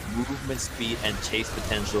the movement speed and chase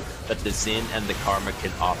potential that the Xin and the Karma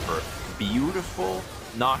can offer. Beautiful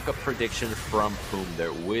knockup prediction from Poom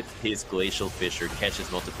there with his Glacial Fissure,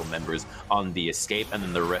 catches multiple members on the escape, and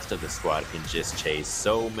then the rest of the squad can just chase.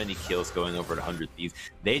 So many kills going over to 100 Thieves.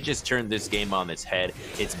 They just turned this game on its head.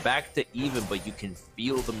 It's back to even, but you can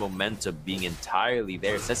feel the momentum being entirely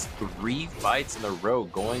there. It says 3 fights in a row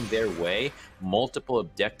going their way, multiple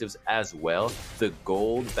objectives as well. The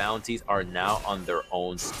gold bounties are now on their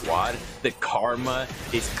own squad. The Karma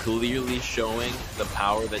is clearly showing the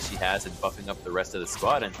power that she has in buffing up the rest of the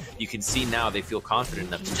squad, and you can see now they feel confident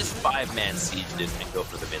enough to just 5-man siege this and go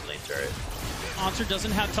for the mid lane turret. Hanser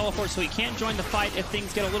doesn't have teleport, so he can't join the fight if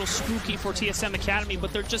things get a little spooky for TSM Academy,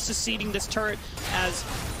 but they're just seceding this turret as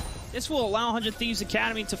this will allow 100 Thieves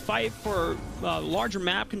Academy to fight for larger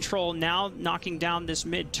map control, now knocking down this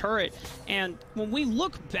mid turret. And when we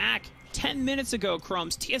look back 10 minutes ago,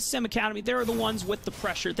 Crumbs, TSM Academy, they were the ones with the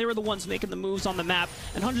pressure. They were the ones making the moves on the map.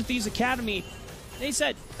 And 100 Thieves Academy, they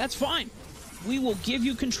said, that's fine. We will give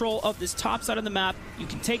you control of this top side of the map. You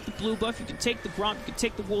can take the blue buff, you can take the Gromp, you can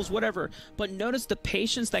take the Wolves, whatever. But notice the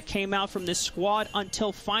patience that came out from this squad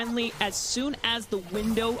until finally, as soon as the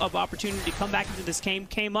window of opportunity to come back into this game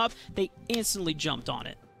came up, they instantly jumped on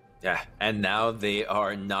it. Yeah, and now they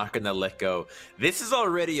are not going to let go. This is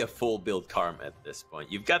already a full build Karma at this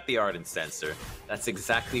point. You've got the Ardent Sensor. That's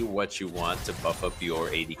exactly what you want to buff up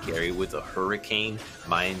your AD carry with a Hurricane,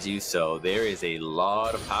 mind you. So there is a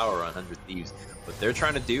lot of power on 100 Thieves. What they're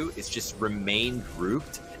trying to do is just remain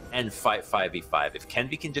grouped and fight 5v5. If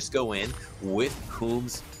Kenvi can just go in with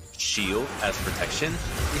Poom's shield as protection,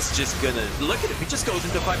 it's just gonna, look at him, he just goes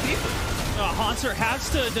into 5 people. Hanser has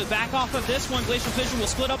to back off of this one. Glacial Fissure will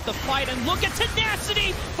split up the fight, and look at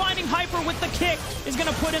Tenacity finding Hyper with the kick. Is going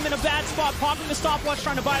to put him in a bad spot, popping the stopwatch,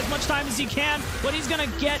 trying to buy as much time as he can, but he's going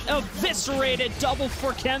to get eviscerated. Double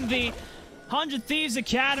for Kenvi. 100 Thieves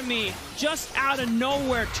Academy, just out of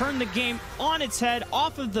nowhere, turned the game on its head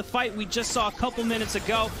off of the fight we just saw a couple minutes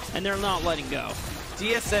ago, and they're not letting go.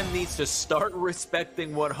 TSM needs to start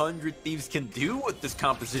respecting what 100 Thieves can do with this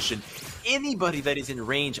composition. Anybody that is in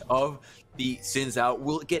range of the Sins Out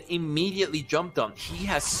will get immediately jumped on. He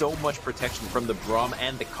has so much protection from the Braum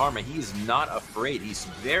and the Karma. He is not afraid. He's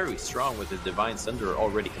very strong with his Divine Sunder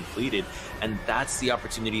already completed, and that's the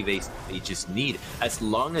opportunity they just need. As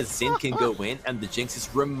long as Zin can go in and the Jinx is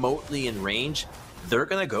remotely in range, they're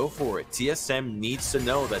going to go for it. TSM needs to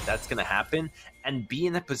know that that's going to happen and be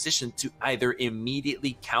in a position to either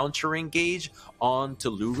immediately counter-engage onto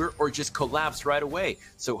Luger or just collapse right away.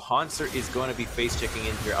 So Hanser is going to be face-checking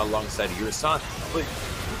in here alongside Yurasan, but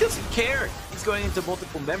he doesn't care. He's going into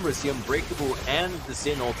multiple members. The Unbreakable and the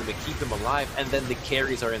Sin ultimate keep him alive, and then the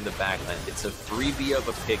carries are in the backline. It's a freebie of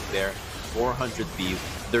a pick there. 400 Thieves.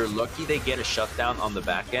 They're lucky they get a shutdown on the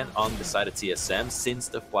back end on the side of TSM since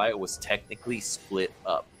the fight was technically split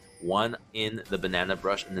up. One in the Banana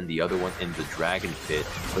Brush and then the other one in the Dragon Pit.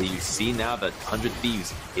 But you see now that 100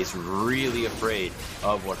 Thieves is really afraid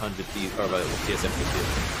of what 100 Thieves or what TSM can do.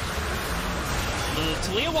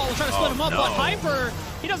 Talia Wall will try to split him up, but Hyper,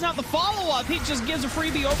 he doesn't have the follow-up. He just gives a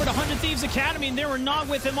freebie over to 100 Thieves Academy, and they were not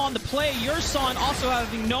with him on the play. Yurson also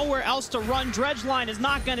having nowhere else to run. Dredgeline is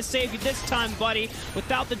not going to save you this time, buddy.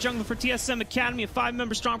 Without the jungle for TSM Academy, a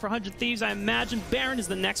 5-member strong for 100 Thieves, I imagine Baron is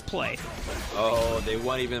the next play. Oh, they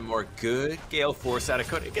want even more good Gale Force out of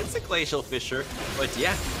Code against the Glacial Fisher. But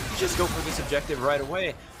yeah, you just go for this objective right away.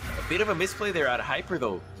 A bit of a misplay there out of Hyper,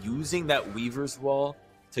 though, using that Weaver's Wall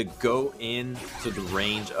to go into the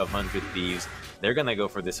range of 100 Thieves. They're gonna go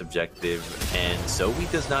for this objective, and Zoe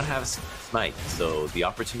does not have Smite, so the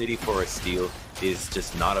opportunity for a steal is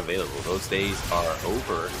just not available. Those days are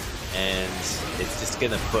over, and it's just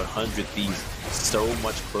gonna put 100 Thieves so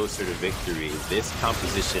much closer to victory. This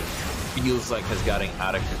composition feels like has gotten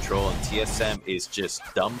out of control, and TSM is just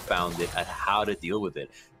dumbfounded at how to deal with it.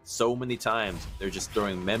 So many times they're just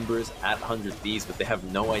throwing members at 100 Thieves, but they have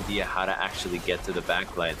no idea how to actually get to the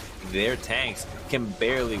backline. Their tanks can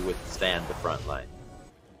barely withstand the front line.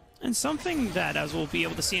 And something that, as we'll be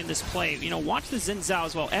able to see in this play, you know, watch the Xin Zhao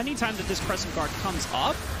as well. Anytime that this Crescent Guard comes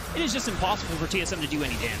up, it is just impossible for TSM to do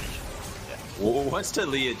any damage. Well, once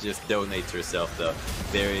Talia just donates herself, though,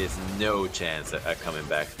 there is no chance at coming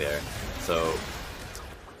back there. So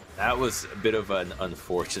that was a bit of an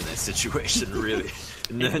unfortunate situation, really.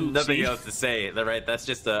 Nothing else to say, right? That's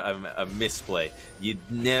just a misplay.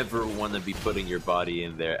 You'd never want to be putting your body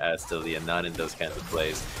in there as Talia, not in those kinds of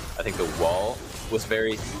plays. I think the wall was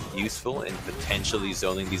very useful in potentially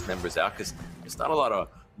zoning these members out, because there's not a lot of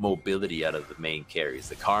mobility out of the main carries.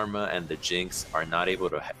 The Karma and the Jinx are not able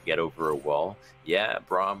to get over a wall. Yeah,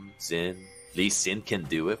 Braum, Xin, Lee Sin can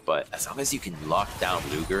do it, but as long as you can lock down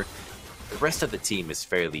Luger, the rest of the team is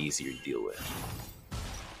fairly easy to deal with.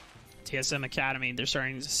 TSM Academy, they're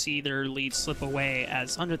starting to see their lead slip away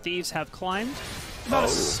as 100 Thieves have climbed about a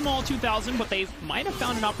small 2,000, but they might have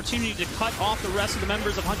found an opportunity to cut off the rest of the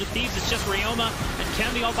members of 100 Thieves. It's just Ryoma and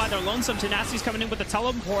Kenby all by their lonesome. Tenacity's coming in with a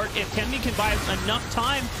teleport. If Kenby can buy enough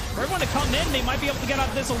time for everyone to come in, they might be able to get out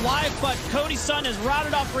of this alive, but Cody's son has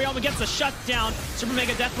routed off Ryoma, gets a shutdown. Super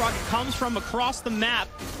Mega Death Rocket comes from across the map.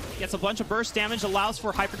 Gets a bunch of burst damage, allows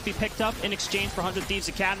for Hyper to be picked up in exchange for 100 Thieves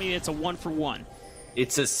Academy. It's a 1-for-1.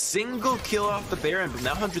 It's a single kill off the Baron, but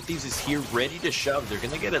now 100 Thieves is here ready to shove. They're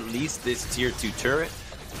going to get at least this tier 2 turret.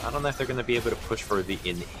 I don't know if they're going to be able to push for the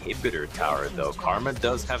inhibitor tower, though. Karma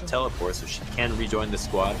does have teleport, so she can rejoin the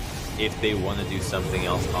squad if they want to do something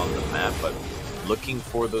else on the map. But looking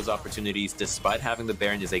for those opportunities, despite having the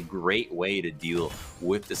Baron, is a great way to deal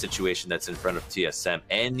with the situation that's in front of TSM.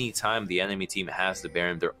 Anytime the enemy team has the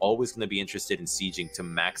Baron, they're always going to be interested in sieging to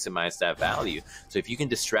maximize that value. So if you can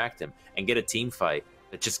distract them and get a team fight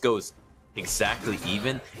that just goes exactly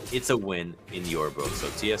even, it's a win in your book. So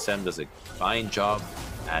TSM does a fine job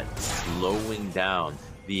at slowing down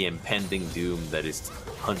the impending doom that is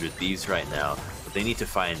 100 Thieves right now. But they need to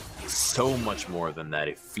find so much more than that.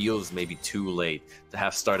 It feels maybe too late to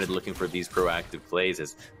have started looking for these proactive plays,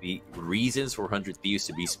 as the reasons for 100 Thieves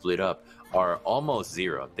to be split up are almost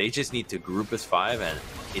zero. They just need to group as 5, and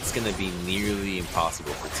it's going to be nearly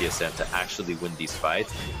impossible for TSM to actually win these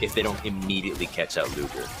fights if they don't immediately catch out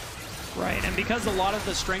Luger. Right, and because a lot of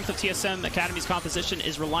the strength of TSM Academy's composition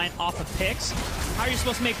is reliant off of picks, how are you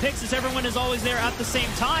supposed to make picks as everyone is always there at the same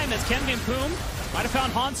time? As Kenby and Poom might have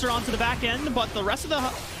found Hanser onto the back end, but the rest of the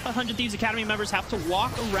 100 Thieves Academy members have to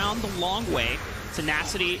walk around the long way.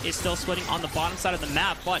 Tenacity is still splitting on the bottom side of the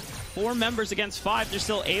map, but 4 members against 5, they're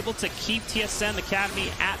still able to keep TSM Academy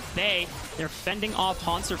at bay. They're fending off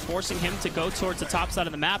Hanser, forcing him to go towards the top side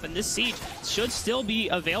of the map, and this siege should still be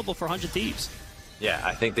available for 100 Thieves. Yeah,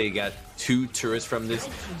 I think they got 2 turrets from this.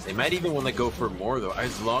 They might even want to go for more, though.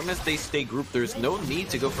 As long as they stay grouped, there's no need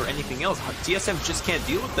to go for anything else. TSM just can't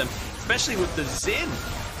deal with them, especially with the Xin.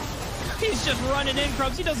 He's just running in,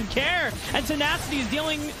 Crumbs. He doesn't care. And Tenacity is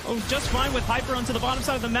dealing just fine with Hyper onto the bottom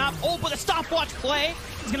side of the map. Oh, but a stopwatch play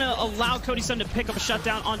is going to allow Cody Sun to pick up a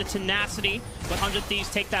shutdown onto Tenacity. But 100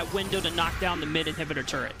 Thieves take that window to knock down the mid inhibitor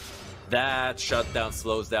turret. That shutdown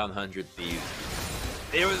slows down 100 Thieves.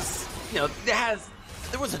 It was, you know,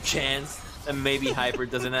 there was a chance that maybe Hyper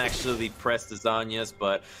doesn't actually press the Zhonya's,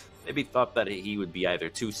 but maybe thought that he would be either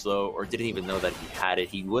too slow or didn't even know that he had it.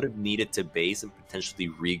 He would have needed to base and potentially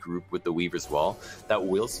regroup with the Weaver's Wall. That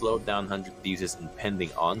will slow down 100 Thieves'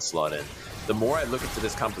 impending onslaught. And the more I look into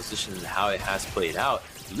this composition and how it has played out,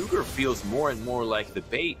 Luger feels more and more like the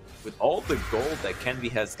bait. With all the gold that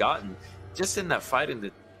Kenvi has gotten, just in that fight in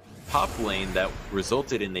the top lane that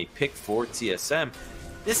resulted in a pick for TSM,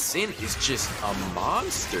 this Xin is just a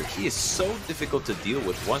monster. He is so difficult to deal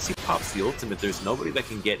with. Once he pops the ultimate, there's nobody that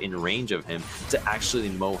can get in range of him to actually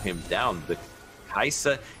mow him down. The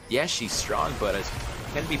Kaisa, yeah, she's strong, but as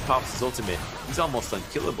Kenvi pops his ultimate, he's almost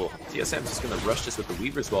unkillable. TSM is just going to rush this with the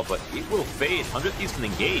Weaver's Wall, but it will fade. 100 Thieves can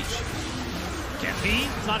engage.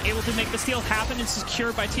 Kenvi is not able to make the steal happen and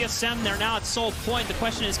secured by TSM. They're now at soul point. The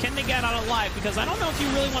question is, can they get out alive? Because I don't know if you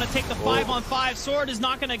really want to take the 5-on-5. Sword is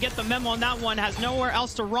not going to get the memo on that one. Has nowhere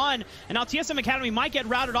else to run. And now TSM Academy might get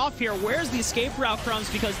routed off here. Where's the escape route,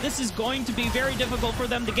 Crumbs? Because this is going to be very difficult for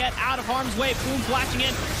them to get out of harm's way. Boom flashing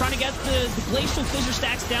in, trying to get the glacial fissure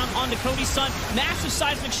stacks down onto Cody Sun. Massive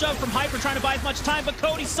seismic shove from Hyper trying to buy as much time, but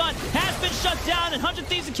Cody Sun has been shut down, and 100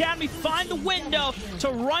 Thieves Academy find the window to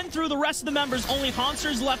run through the rest of the members. Only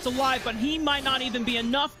Haunster's left alive, but he might not even be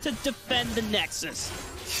enough to defend the Nexus.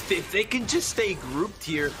 If they can just stay grouped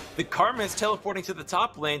here, the Karma is teleporting to the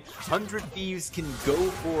top lane. 100 Thieves can go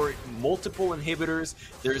for multiple inhibitors.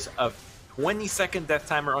 There's a 20-second death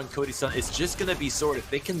timer on Cody Sun. It's just going to be Sword. If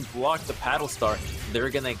they can block the Paddle Star, they're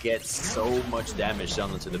going to get so much damage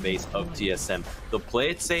down into the base of TSM. They'll play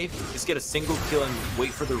it safe, just get a single kill and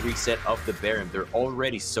wait for the reset of the Baron. They're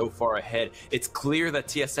already so far ahead. It's clear that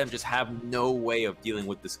TSM just have no way of dealing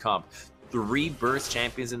with this comp. 3 burst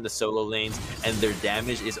champions in the solo lanes, and their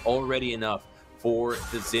damage is already enough for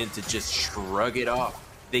the Xin to just shrug it off.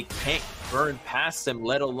 They can't burn past them,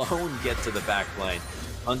 let alone get to the back line.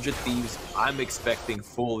 100 Thieves, I'm expecting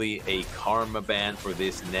fully a Karma ban for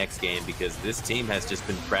this next game, because this team has just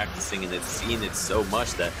been practicing and it's seen it so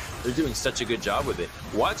much that they're doing such a good job with it.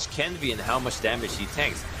 Watch Kenvi and how much damage he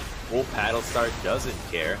tanks. Full Paddle Star doesn't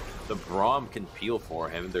care. The Braum can peel for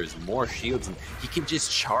him. There's more shields and he can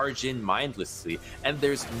just charge in mindlessly, and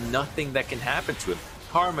there's nothing that can happen to him.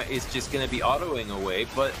 Karma is just going to be autoing away,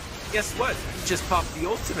 but guess what? He just popped the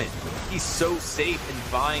ultimate. He's so safe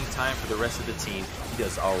in buying time for the rest of the team. He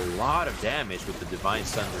does a lot of damage with the Divine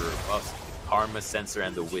Sunderer buffs, Karma Sensor,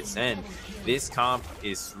 and the Wit's End. This comp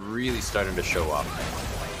is really starting to show up.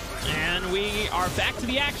 And we are back to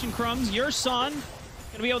the action, Crumbs. Your son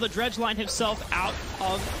gonna be able to dredge line himself out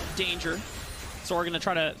of danger. So we're gonna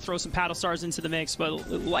try to throw some Paddle Stars into the mix, but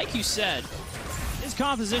like you said, his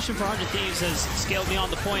composition for 100 Thieves has scaled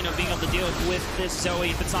beyond the point of being able to deal with this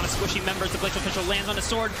Zoe. If it's not a squishy member, the Glacial Fissure lands on a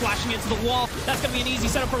sword, flashing into the wall. That's going to be an easy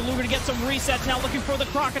setup for Luger to get some resets. Now looking for the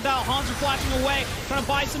Crocodile. Haunter flashing away, trying to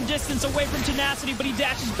buy some distance away from Tenacity, but he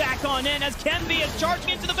dashes back on in as Kenvi is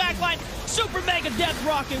charging into the backline. Super Mega Death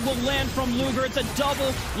Rocket will land from Luger. It's a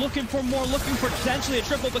double, looking for more, looking for potentially a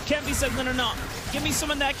triple, but Kenvi says, no, no, no. Give me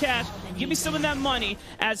some of that cash, give me some of that money,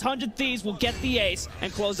 as 100 Thieves will get the ace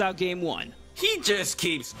and close out game 1. He just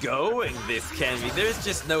keeps going, this Kenvi. There's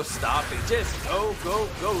just no stopping. Just go, go,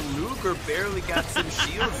 go. Luger barely got some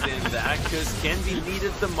shields in that because Kenvi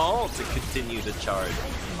needed them all to continue the charge.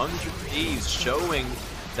 100 Thieves showing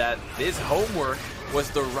that this homework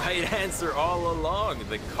was the right answer all along.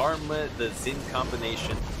 The Karma, the Xin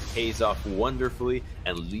combination pays off wonderfully,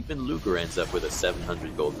 and even Luger ends up with a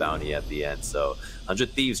 700 gold bounty at the end. So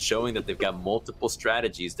 100 Thieves showing that they've got multiple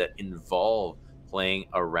strategies that involve playing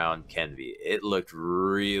around Kenvi. It looked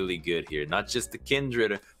really good here. Not just the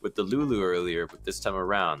Kindred with the Lulu earlier, but this time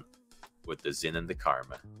around with the Xin and the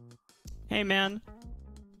Karma. Hey man,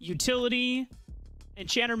 utility,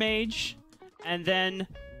 Enchanter Mage, and then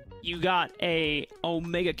you got a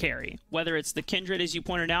Omega carry, whether it's the Kindred, as you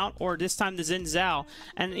pointed out, or this time the Xin Zhao.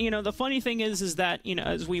 And, you know, the funny thing is that, you know,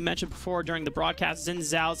 as we mentioned before during the broadcast, Xin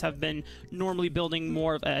Zhao's have been normally building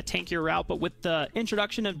more of a tankier route, but with the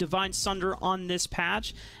introduction of Divine Sunder on this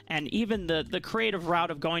patch, and even the creative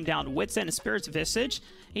route of going down Wit's End and Spirit's Visage,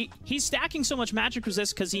 he's stacking so much magic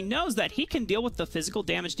resist because he knows that he can deal with the physical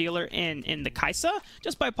damage dealer in the Kaisa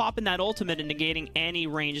just by popping that ultimate and negating any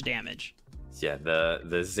range damage. Yeah, the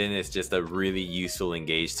Xin is just a really useful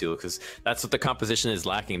engage tool because that's what the composition is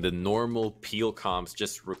lacking. The normal peel comps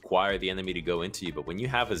just require the enemy to go into you, but when you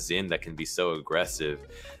have a Xin that can be so aggressive,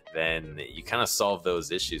 then you kind of solve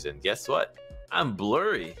those issues. And guess what? I'm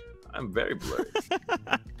blurry. I'm very blurry.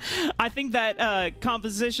 I think that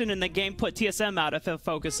composition in the game put TSM out of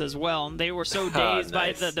focus as well. They were so dazed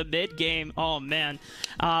by the mid game. Oh man.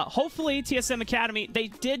 Hopefully TSM Academy, they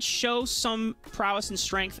did show some prowess and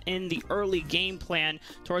strength in the early game plan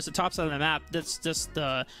towards the top side of the map. That's just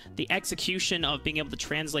the execution of being able to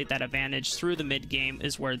translate that advantage through the mid game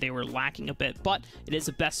is where they were lacking a bit. But it is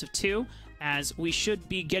a best of 2, as we should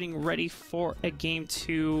be getting ready for a game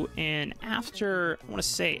 2 and after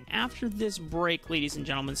this break, ladies and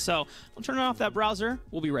gentlemen. So I'll turn off that browser.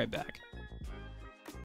 We'll be right back.